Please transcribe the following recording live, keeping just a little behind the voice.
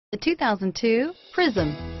The 2002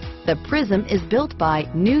 Prizm. The Prizm is built by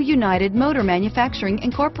New United Motor Manufacturing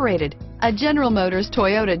Incorporated, a General Motors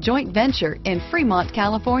Toyota joint venture in Fremont,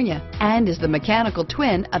 California, and is the mechanical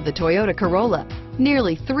twin of the Toyota Corolla.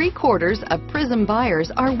 Nearly 3/4 of Prizm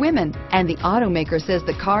buyers are women, and the automaker says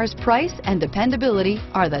the car's price and dependability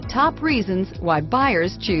are the top reasons why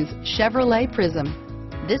buyers choose Chevrolet Prizm.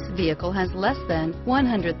 This vehicle has less than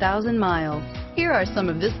 100,000 miles. Here are some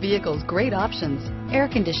of this vehicle's great options: air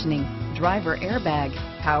conditioning, driver airbag,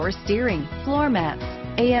 power steering, floor mats,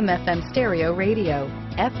 AM/FM stereo radio,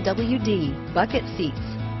 FWD, bucket seats,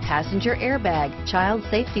 passenger airbag, child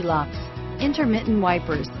safety locks, intermittent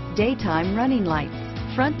wipers, daytime running lights,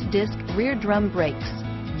 front disc rear drum brakes,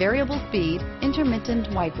 variable speed intermittent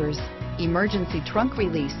wipers, emergency trunk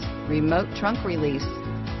release, remote trunk release,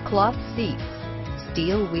 cloth seats,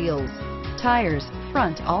 steel wheels, tires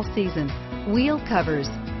front all season, wheel covers,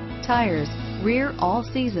 tires rear all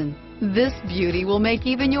season. This beauty will make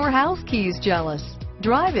even your house keys jealous.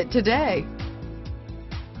 Drive it today.